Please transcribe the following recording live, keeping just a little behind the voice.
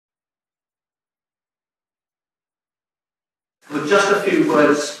With just a few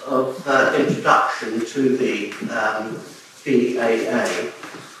words of introduction to the PAA,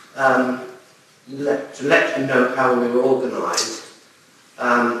 to let you know how we were organised,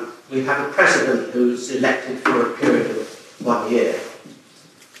 we have a president who's elected for a period of 1 year,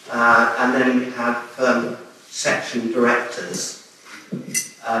 and then we have section directors,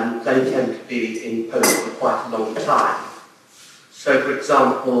 and they tend to be in post for quite a long time. So, for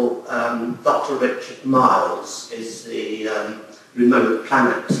example, Dr. Richard Miles is the remote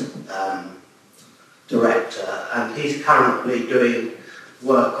planet director, and he's currently doing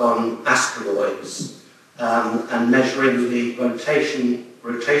work on asteroids and measuring the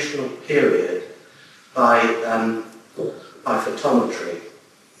rotational period by photometry.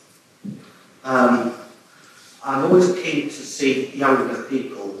 I'm always keen to see younger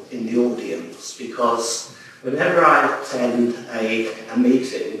people in the audience, because whenever I attend a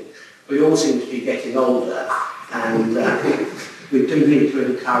meeting, we all seem to be getting older, and we do need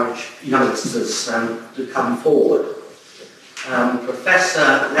to encourage youngsters to come forward.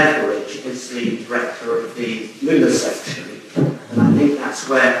 Professor Leveridge is the director of the lunar section, and I think that's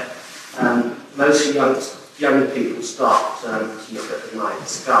where most young people start to look at the night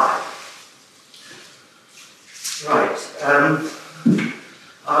sky. Right.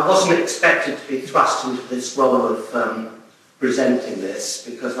 I wasn't expected to be thrust into this role of presenting this,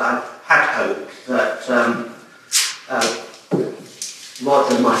 because I had hoped that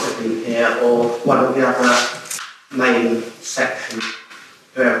Roger might have been here, or one of the other main section,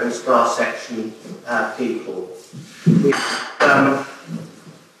 variable star section people. We have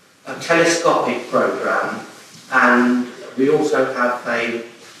a telescopic program, and we also have a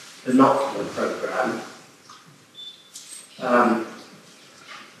binocular program.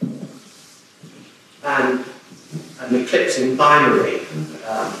 And an eclipsing binary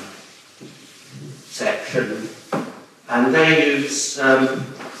section, and they use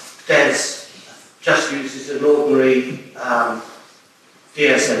DES just uses an ordinary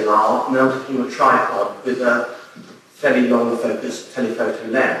DSLR mounted on a tripod with a fairly long focus telephoto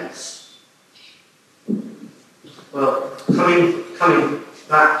lens. Well, coming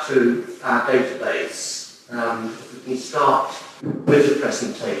back to our database, we can start with the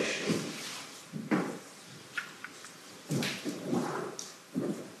presentation.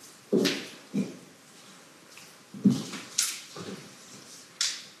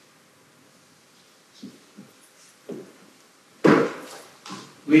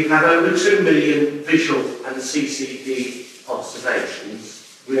 We have over 2 million visual and CCD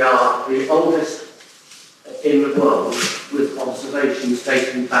observations. We are the oldest in the world with observations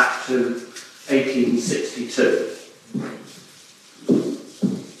dating back to 1862.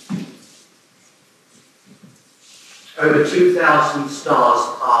 Over 2,000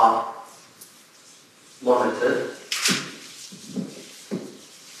 stars are monitored.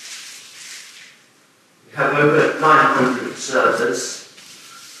 We have over 900 observers.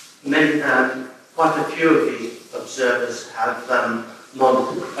 Quite a few of the observers have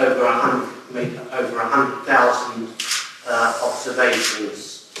monitored over 100,000 observations.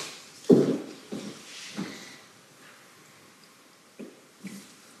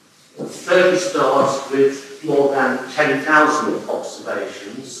 With 30 stars with more than 10,000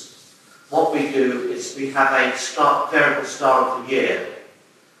 observations. What we do is we have a variable star of the year,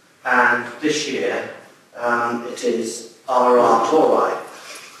 and this year it is RR Tauri.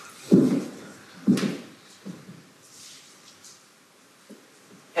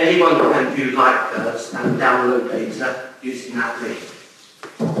 Anyone can view light curves and download data using that link.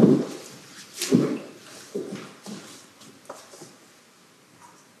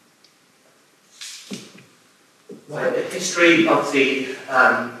 Right, the history of the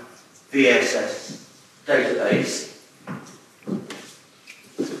VSS database.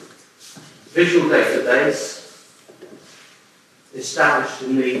 Visual database, established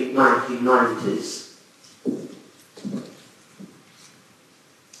in the 1990s.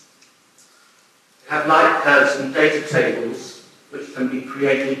 Have light curves and data tables which can be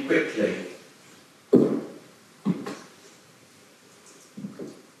created quickly.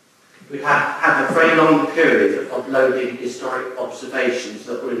 We have a very long period of loading historic observations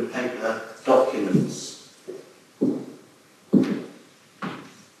that were in paper documents. And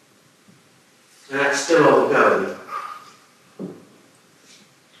that's still ongoing.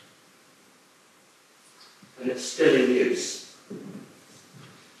 And it's still in use.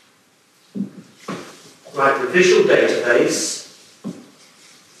 Right, the visual database.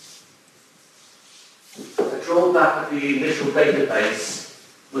 The drawback of the initial database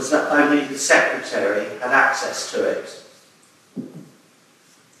was that only the secretary had access to it.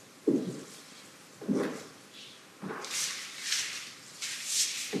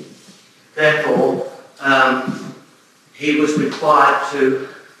 Therefore, he was required to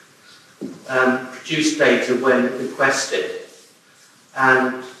produce data when requested.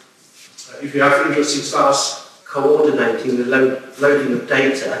 And if you have interesting stars, coordinating the loading of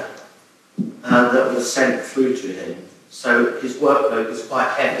data that was sent through to him. So his workload was quite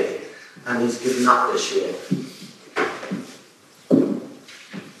heavy, and he's given up this year.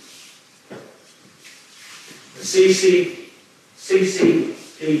 The CCD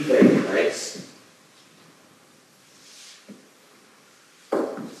database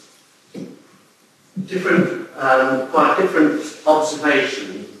quite different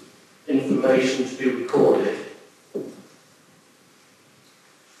observation information to be recorded.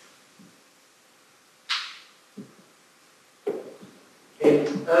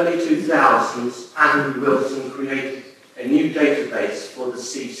 In early 2000s, Andrew Wilson created a new database for the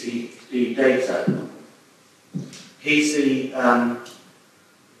CCD data. He's the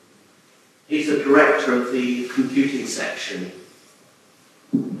director of the computing section.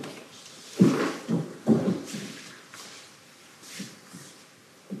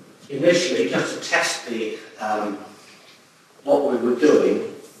 Initially, just to test what we were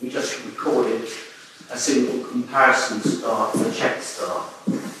doing, we just recorded a single comparison star and a check star.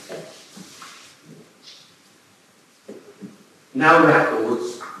 It now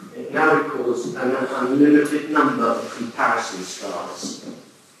records an unlimited number of comparison stars.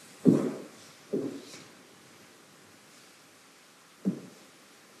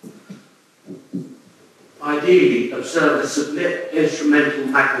 Ideally, observers submit instrumental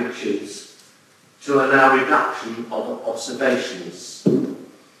magnitudes to allow reduction of observations.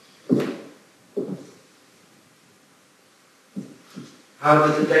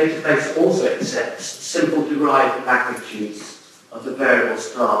 However, the database also accepts simple derived magnitudes of the variable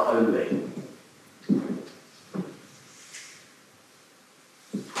star only.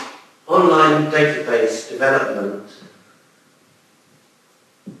 Online database development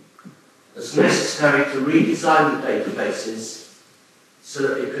is necessary to redesign the databases so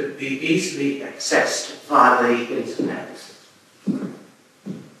that it could be easily accessed via the internet.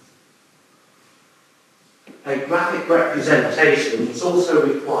 A graphic representation is also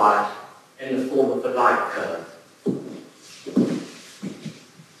required in the form of a light curve.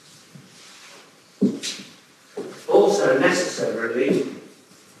 Also, necessarily,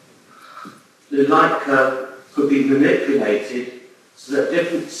 the light curve could be manipulated so that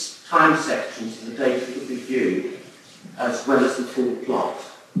different time sections of the data could be viewed, as well as the full plot.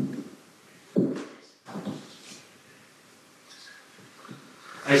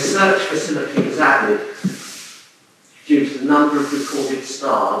 A search facility was added due to the number of recorded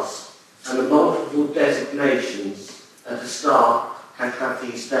stars and the multiple designations that a star can have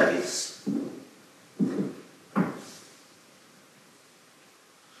these days.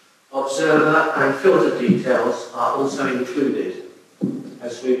 Observer and filter details are also included,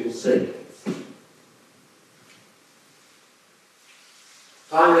 as we will see.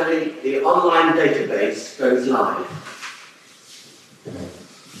 Finally, the online database goes live.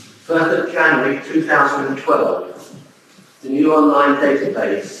 1st of January 2012, the new online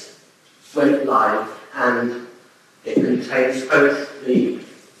database went live, and it contains both the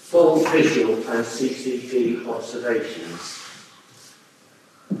full visual and CCD observations.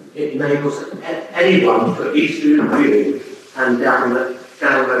 It enables anyone to easily review and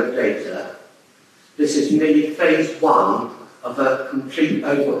download data. This is merely phase 1 of a complete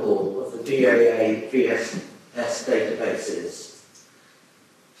overhaul of the EuroVS databases.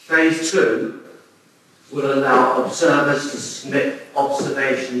 Phase 2 will allow observers to submit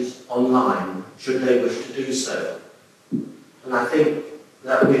observations online, should they wish to do so. And I think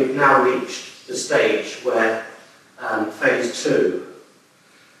that we've now reached the stage where phase 2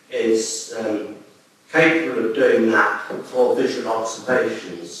 is capable of doing that for visual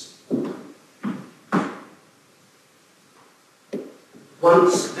observations.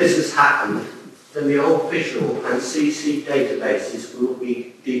 Once this has happened, then the old visual and CC databases will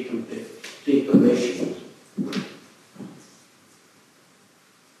be decommissioned.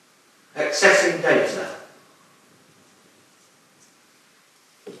 Accessing data.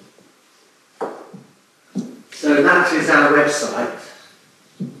 So that is our website.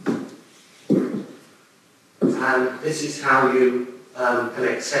 And this is how you can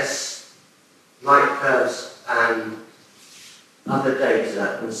access light curves and other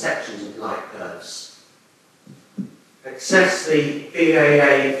data and sections of light curves. Access the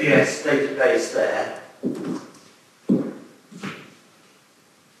EuroVS database there.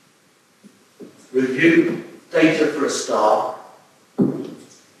 Review data for a star.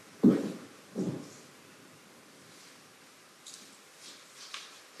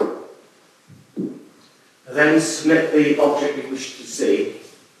 then submit the object we wish to see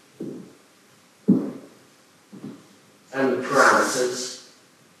and the parameters.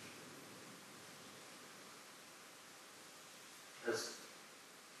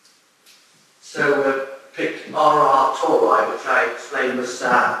 So we've picked RR Tori, which I explained was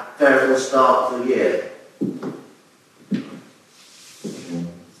variable start of the year.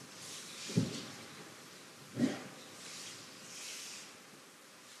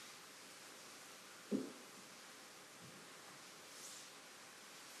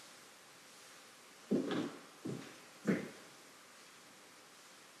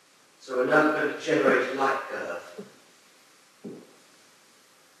 So we're now going to generate a light curve.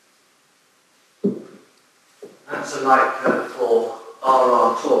 That's a light curve for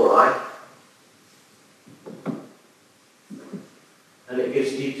RR Tori. And it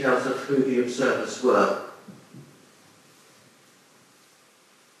gives details of who the observers were.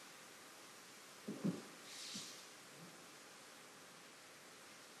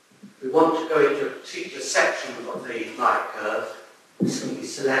 We want to go into a particular section of the light curve. This can be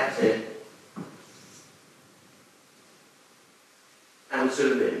selected and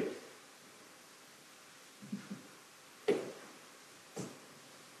zoom in.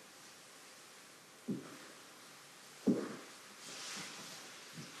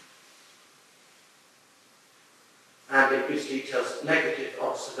 And it gives details of negative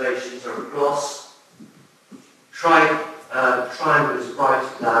observations are across. Triangle is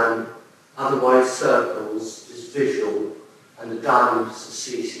right down, otherwise circles is visual, and the diamond is the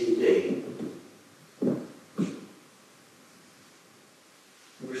CCD.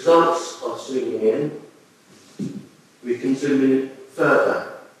 The results of zooming in, we can zoom in further.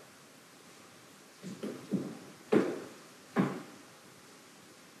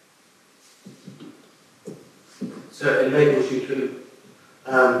 So it enables you to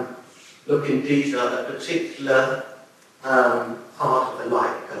look in detail at a particular part of the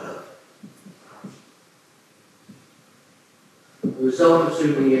light curve. The result of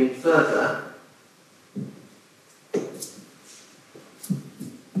zooming in further,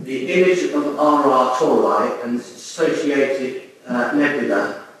 the image of RR Tori and its associated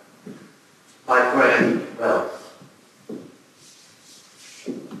nebula by Graham Wells.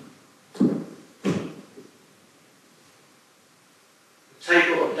 The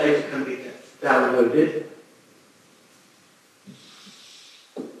table of data can be downloaded.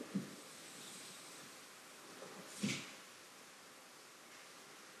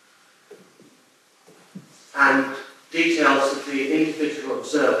 And details of the individual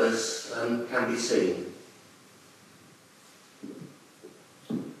observers can be seen,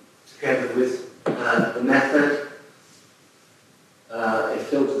 together with the method, if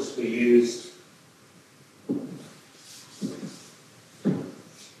filters were used,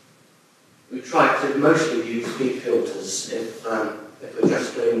 we try to mostly use V-filters if we're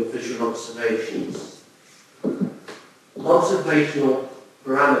just doing visual observations. Observational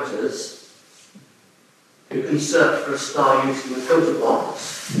parameters. You can search for a star using the filter box.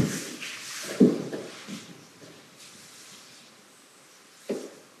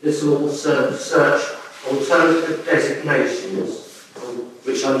 This will also search alternative designations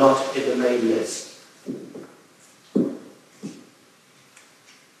which are not in the main list.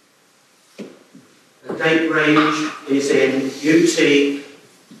 The date range is in UT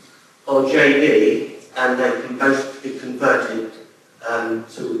or JD, and they can both be converted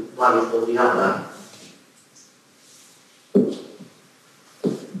to one or the other.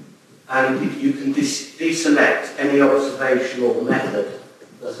 And you can deselect any observational method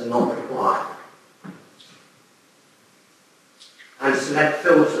that are not required. And select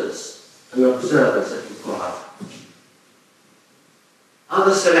filters and observers as required.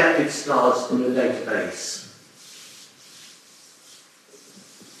 Other selected stars in the database.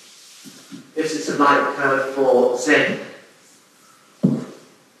 This is a light curve for Z.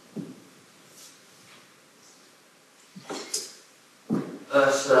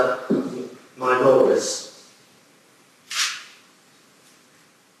 Ursa Minoris.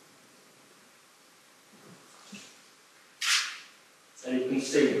 And you can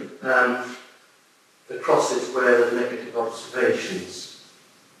see the crosses were the negative observations.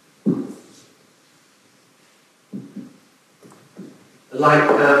 The light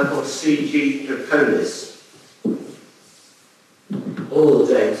curve for CG Draconis. All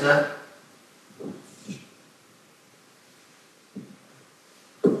the data.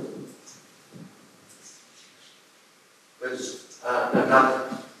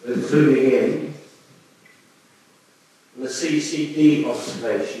 With zooming in, and the CCD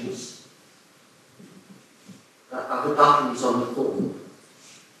observations are the buttons on the form.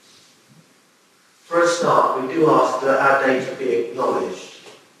 For a start, we do ask that our data be acknowledged.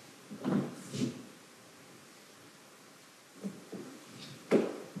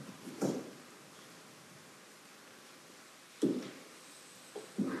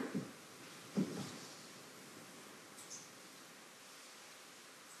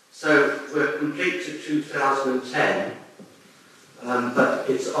 So we're complete to 2010, but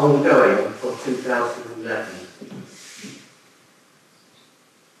it's ongoing for 2011.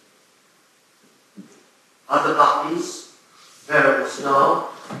 Other buttons: variable star,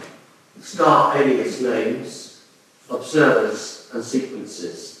 star alias names, observers and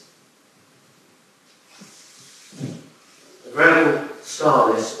sequences. The variable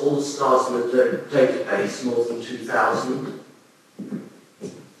star lists all the stars in the database, more than 2,000.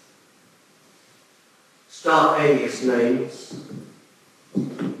 Star alias names.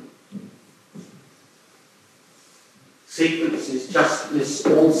 Sequences just lists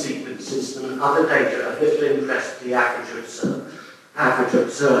all sequences and other data of little interest to the average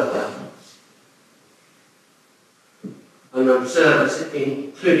observer. And observers,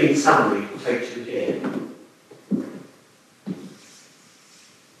 including summary, pictured here.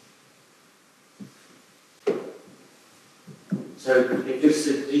 So it gives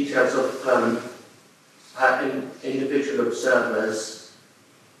the details of individual observers,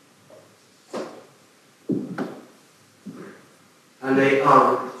 and they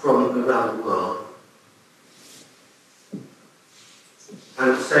are from around the world.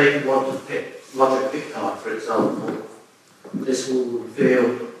 And say you want to pick Roger Pickard, for example, this will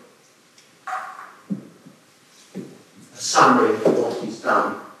reveal a summary of what he's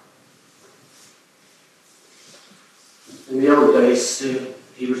done. In the old days,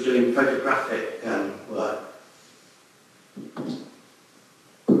 he was doing photographic work.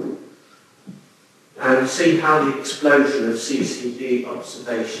 And see how the explosion of CCD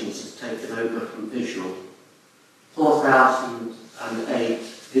observations has taken over from visual. 4,008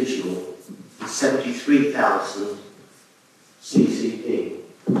 visual and 73,000 CCD.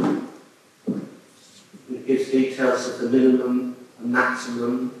 It gives details of the minimum and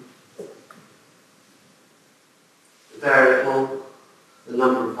maximum, the variable, the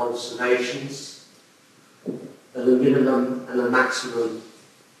number of observations, and the minimum and the maximum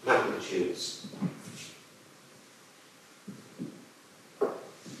magnitudes.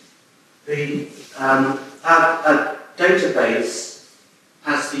 Our database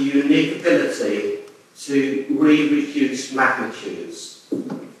has the unique ability to reproduce magnitudes.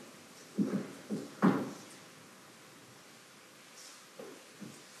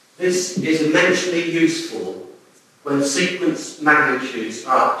 This is immensely useful when sequence magnitudes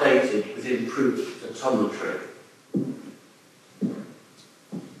are updated with improved photometry.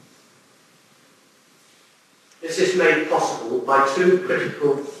 This is made possible by two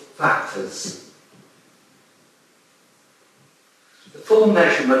critical factors. The full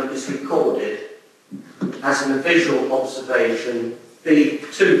measurement is recorded as in a visual observation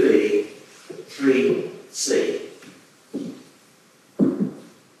B2B 3C.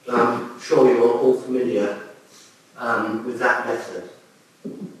 I'm sure you're all familiar with that method.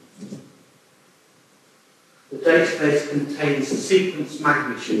 The database contains the sequence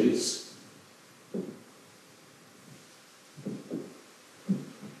magnitudes.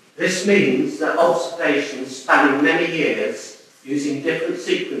 This means that observations spanning many years using different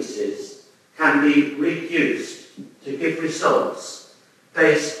sequences can be reduced to give results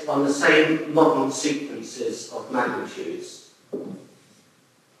based on the same modern sequences of magnitudes.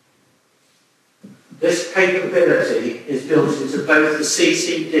 This capability is built into both the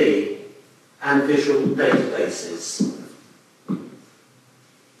CCD and visual databases.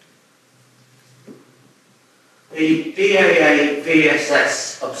 The DAA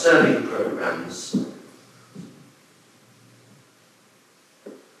VSS observing programs.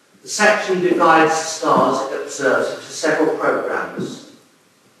 The section divides the stars it observes into several programs.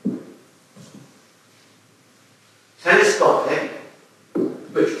 Telescopic,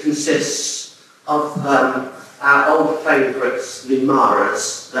 which consists of our old favourites,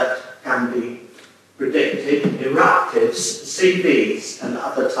 Limaras, that can be predicted, eruptives, CVs, and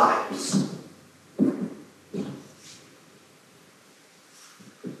other types.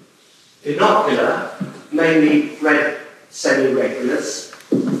 Binocular, mainly red semi-regulars.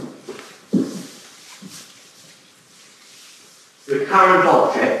 Recurrent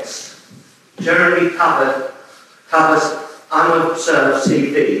objects, generally covers unobserved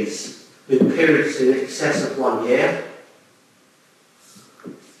CVs with periods in excess of 1 year.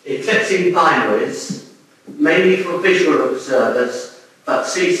 Eclipsing binaries, mainly for visual observers, but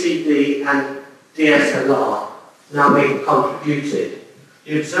CCD and DSLR now being contributed.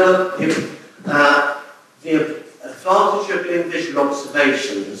 You observe the advantage of doing visual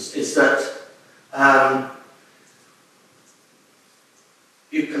observations is that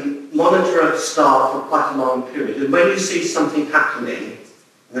you can monitor a star for quite a long period, and when you see something happening,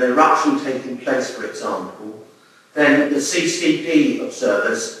 an eruption taking place, for example, then the CCD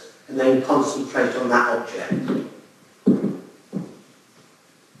observers can then concentrate on that object.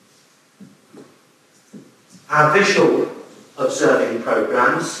 Our visual observing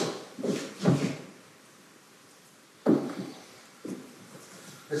programs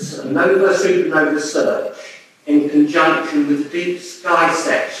is a nova supernova search in conjunction with the deep sky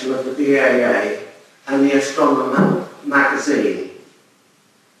section of the BAA and the Astronomical magazine.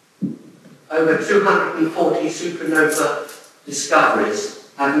 Over 240 supernova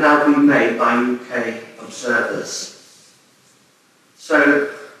discoveries have now been made by UK observers. So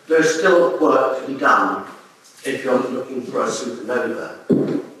there's still work to be done if you're looking for a supernova.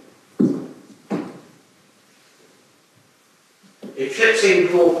 Eclipsing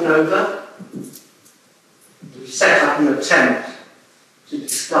dwarf nova, we set up an attempt to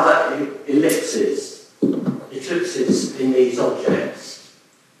discover eclipses in these objects.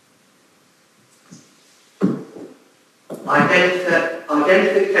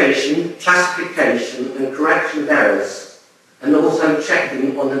 Identification, classification and correction of errors, and also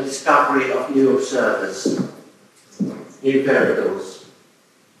checking on the discovery of new observers, new variables.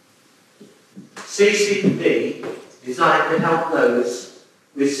 CCD designed to help those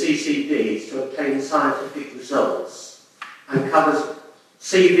with CCDs to obtain scientific results and covers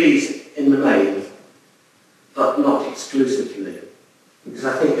CVs in the main, but not exclusively, because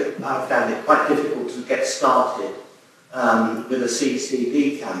I think I found it quite difficult to get started with a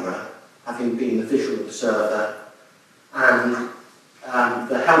CCD camera, having been a visual observer, and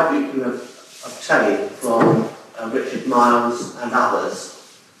the help you can obtain from Richard Miles and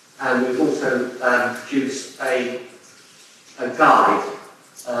others. And we've also produced a guide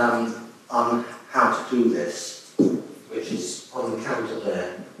on how to do this, which is on the counter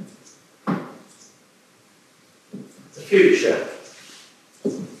there. The future.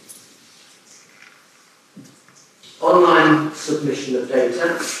 Online submission of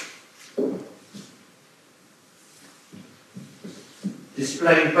data.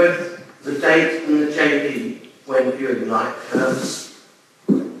 Displaying both the date and the JD when viewing light curves.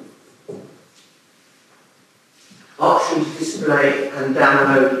 Option to display and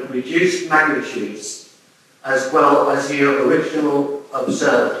download reduced magnitudes as well as your original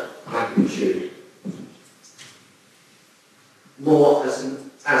observed magnitude. More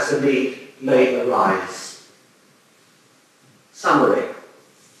as the need may arise. Summary.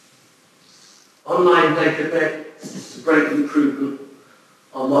 Online database is a great improvement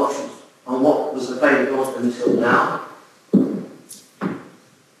on what was available until now.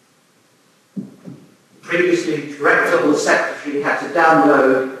 Previously, director or secretary had to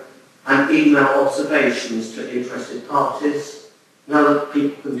download and email observations to interested parties. Now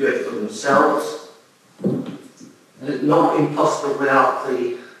people can do it for themselves. And it's not impossible without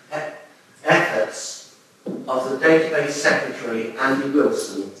the efforts of the database secretary, Andy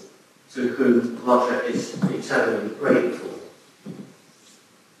Wilson, to whom Roger is eternally grateful.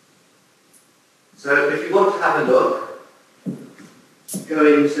 So if you want to have a look, go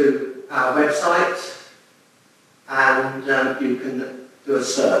into our website and you can do a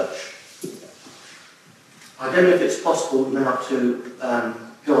search. I don't know if it's possible now to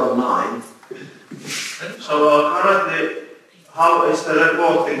go online. So currently, how is the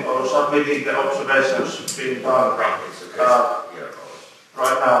reporting or submitting the observations being done right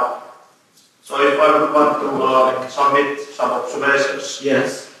now? So if I would want to submit some observations,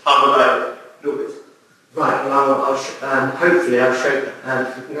 yes, how would I do it? Right, well, hopefully I'll show you,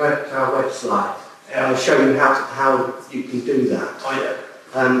 if you can go to our website, I'll show you how you can do that. Oh yeah.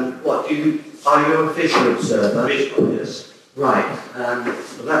 Are you a visual observer? Visual, yes. Right,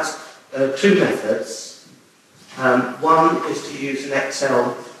 well that's two methods. One is to use an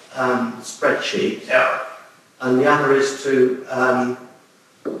Excel spreadsheet, yeah, and the other is to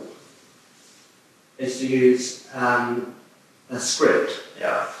use a script.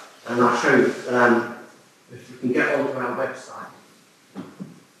 Yeah. And I'll show you if you can get onto our website.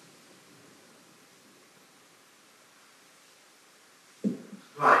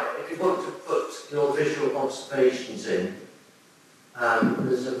 Right, if you want to put your visual observations in,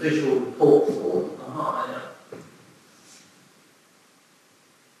 there's a visual report form. Yeah.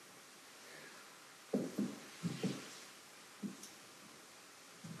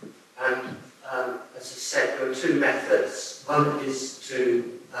 And as I said, there are two methods. One is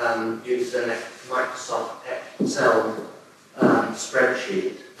to use an Microsoft Excel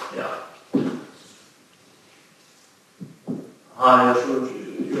spreadsheet. Yeah. You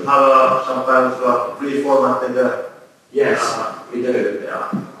have some kind of free format in the... Yes, we do.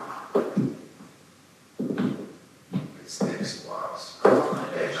 Yeah. It's text files.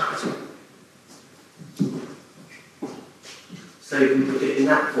 So you can put it in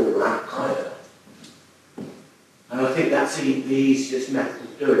that format. And I think that's the easiest method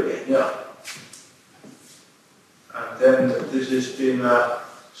of doing it. Yeah. And then this has been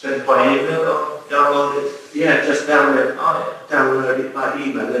sent by email or downloaded? Yeah, just download it by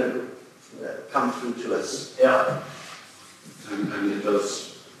email and it will come through to us. Yeah. And in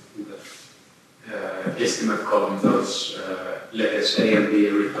those estimate column, those letters A and B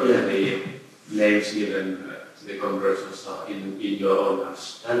refer the names given to the conversions are in your own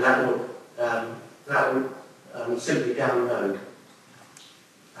house. And that will simply download.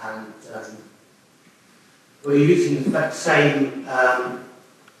 And we're using the same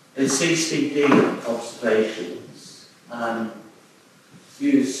the CCD observations.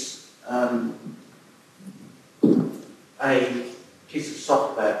 Use a piece of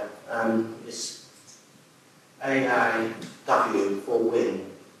software. It's AIW for Win.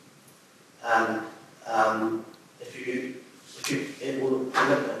 And it will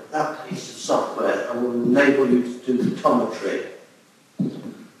that piece of software and will enable you to do photometry.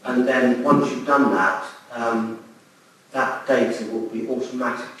 And then once you've done that, that data will be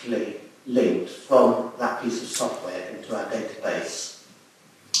automatically linked from that piece of software into our database.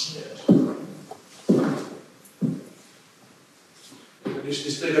 Yes. Is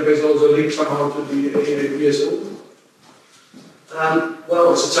this database also linked somehow to the EuroVS?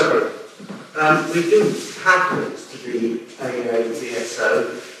 Well, it's separate. We do have links to the EuroVS,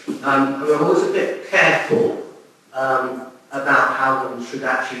 and we're always a bit careful about how one should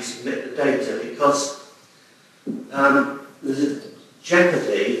actually submit the data because there's a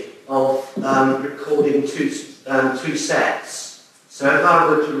jeopardy of recording two sets. So if I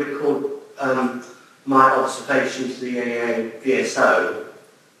were to record my observation to the EuroVS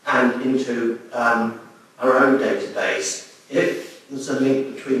and into our own database, if there's a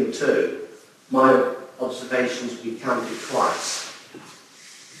link between the two, my observations will be counted twice.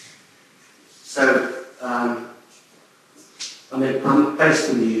 So, I'm based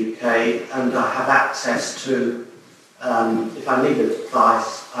in the UK and I have access to, if I need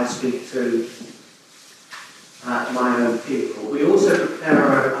advice, I speak to my own people. We also prepare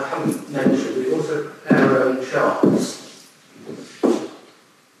our own, I haven't mentioned, we also prepare our own charts.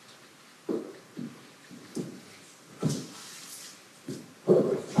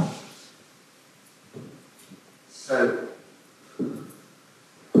 So,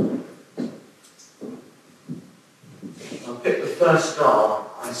 I'll pick the first star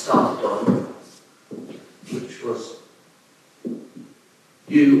I started on, which was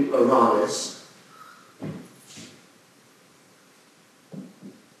EuroVS.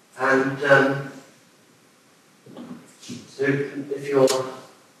 And so if you're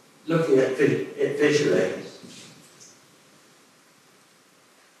looking at it visually,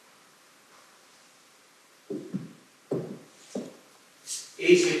 it's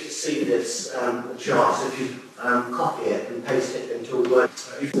easier to see this the charts if you copy it and paste it into a Word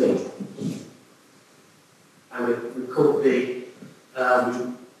thing. And we record the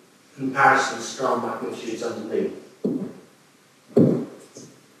comparison star magnitudes underneath.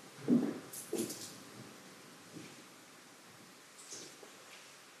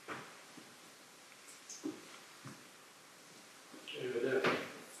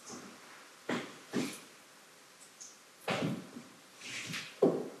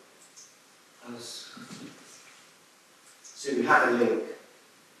 So we have a link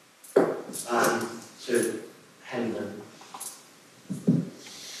to Hendon.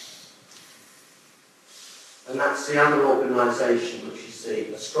 And that's the other organisation which you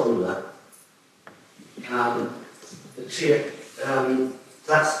see, Astronomical.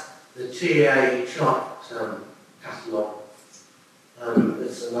 That's the TA chart catalogue.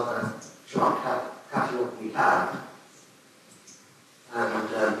 There's another chart catalogue we have. And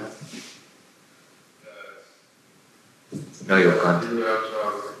no, you can't.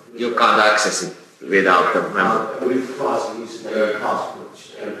 You can't access it without the member. We require some username and password, which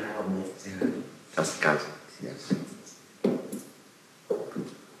you don't have on it. Yeah, just cancel it, yes.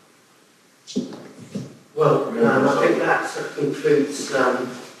 Well, I think that concludes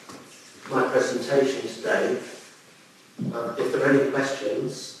my presentation today. If there are any questions.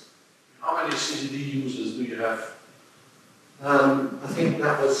 How many CCD users do you have? I think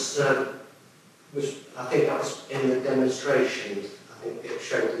that was in the demonstration. I think it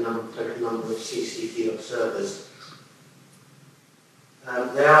showed the total number of CCD observers.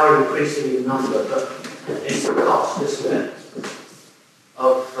 They are increasing in number, but it's a cost, isn't it?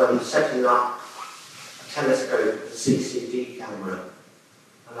 setting up a telescope with a CCD camera.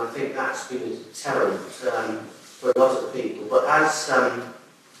 And I think that's been a deterrent for a lot of people. But as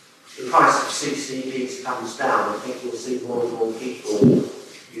the price of CCDs comes down, I think we'll see more and more people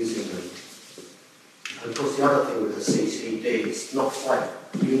using them. And of course, the other thing with the CCD is not quite,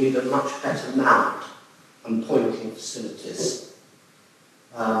 you need a much better mount and pointing facilities.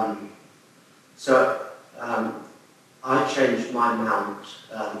 I changed my mount,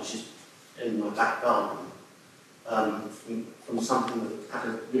 which is in my back garden, from something that had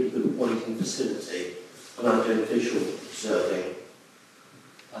a really good pointing facility when I was doing visual observing.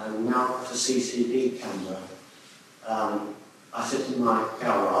 Now I've got a CCD camera. I sit in my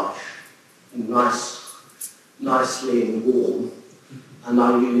garage, nicely and warm, and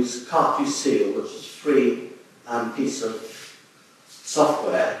I use Seal, which is a free piece of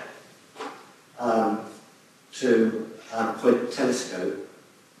software to point the telescope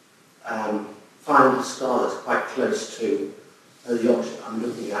and find the star that's quite close to the object I'm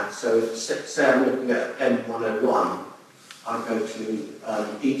looking at. So if, say I'm looking at M101, I go to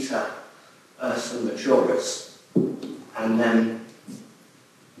Eta Ursa Majoris and then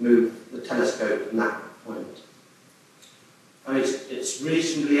move the telescope from that point. And it's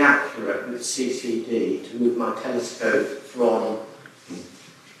reasonably accurate with CCD to move my telescope from,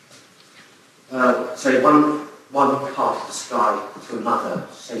 say, one part of the sky to another,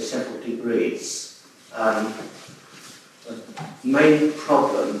 say several degrees. The main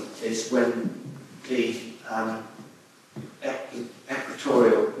problem is when the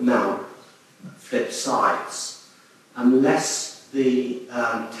equatorial mount flips sides. Unless the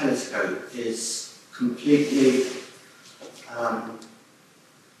telescope is completely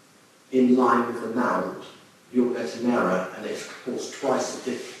in line with the mount, you'll get an error, and it's of course twice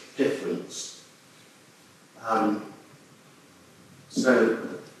the difference. So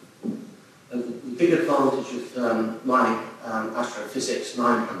the big advantage of my Astrophysics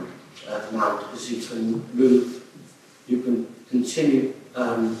 900 mount is you can continue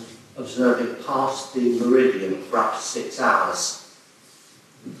observing past the meridian for up to 6 hours.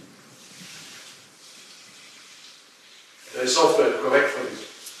 There's software correct for this.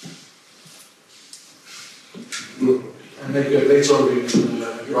 And then later on we can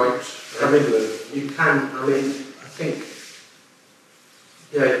write. You can, I think,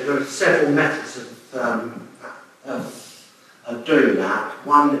 there are several methods of doing that.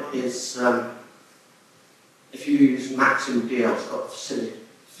 One is if you use Maxim DL, it's got a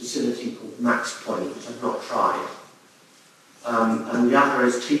facility called MaxPoint, which I've not tried. And the other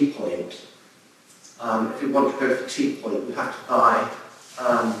is T-Point. If you want to go for T-Point, you have to buy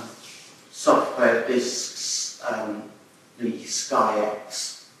software disks, the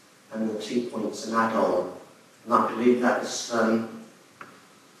SkyX, and the T-Point's an add-on. And I believe that is a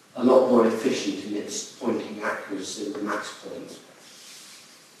lot more efficient in its pointing accuracy than MaxPoint.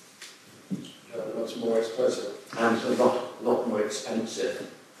 Much more expensive. And a lot more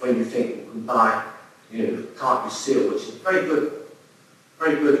expensive when you think you can buy, Seal, which is a very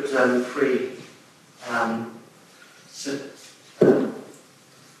good free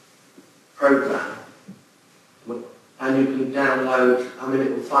program. And you can download,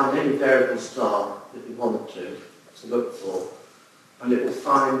 it will find any variable star that you want to look for, and it will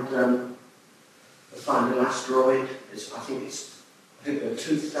find an asteroid. I think there are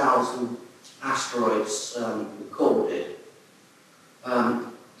 2,000 asteroids recorded.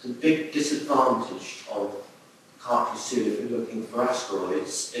 The big disadvantage of Seal, if you're looking for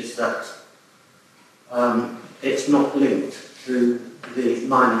asteroids, is that it's not linked to the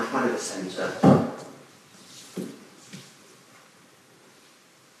Minor Planet Center.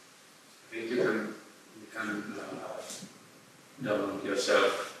 I think you can download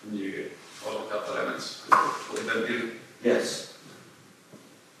yourself new orbital elements and put them in. Yes.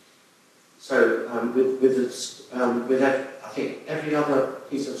 So with I think every other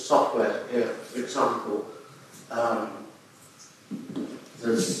piece of software here, for example,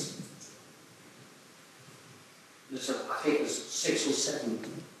 there's I think there's 6 or 7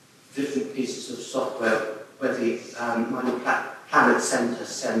 different pieces of software where the Minor Planet Center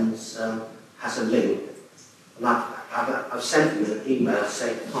has a link, and I've sent them an email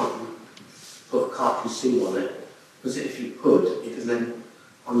saying can't you put Seal on it, because if you could, you can then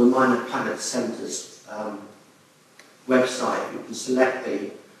on the Minor Planet Center's website you can select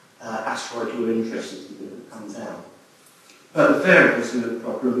the asteroid you're interested in and come down. But the variable's no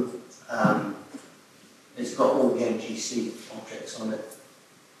problem. It's got all the NGC objects on it.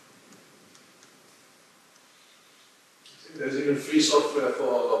 There's even free software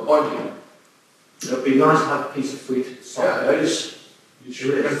for pointing. It would be nice to have a piece of free software. Yeah,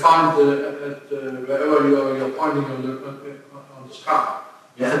 You can find wherever you're pointing on the scar.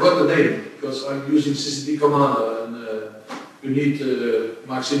 Yeah. I forgot the name because I'm using CCD Commander and you need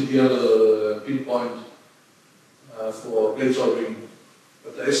Maximdial pinpoint for blade soldering.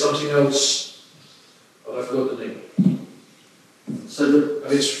 But there is something else, but I forgot the name. So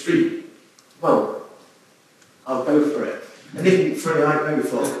And it's free. well, I'll go for it. Anything free, I go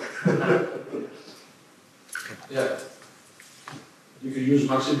for. Yeah. You can use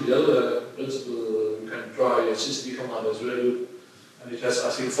Maximdial principle. You can try CCD Commander as well. And it has, I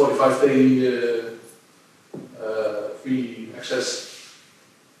think, 45-day free access.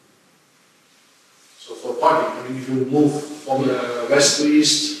 So for pointing, I mean, if you move from west to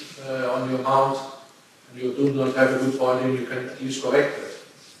east on your mount, and you do not have a good pointing, you can at least correct it.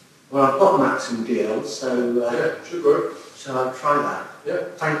 Well, I've got Maxim deal, so Yeah, should work. so I'll try that. Yeah,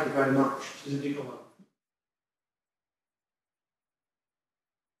 Thank you very much. CCD Commander.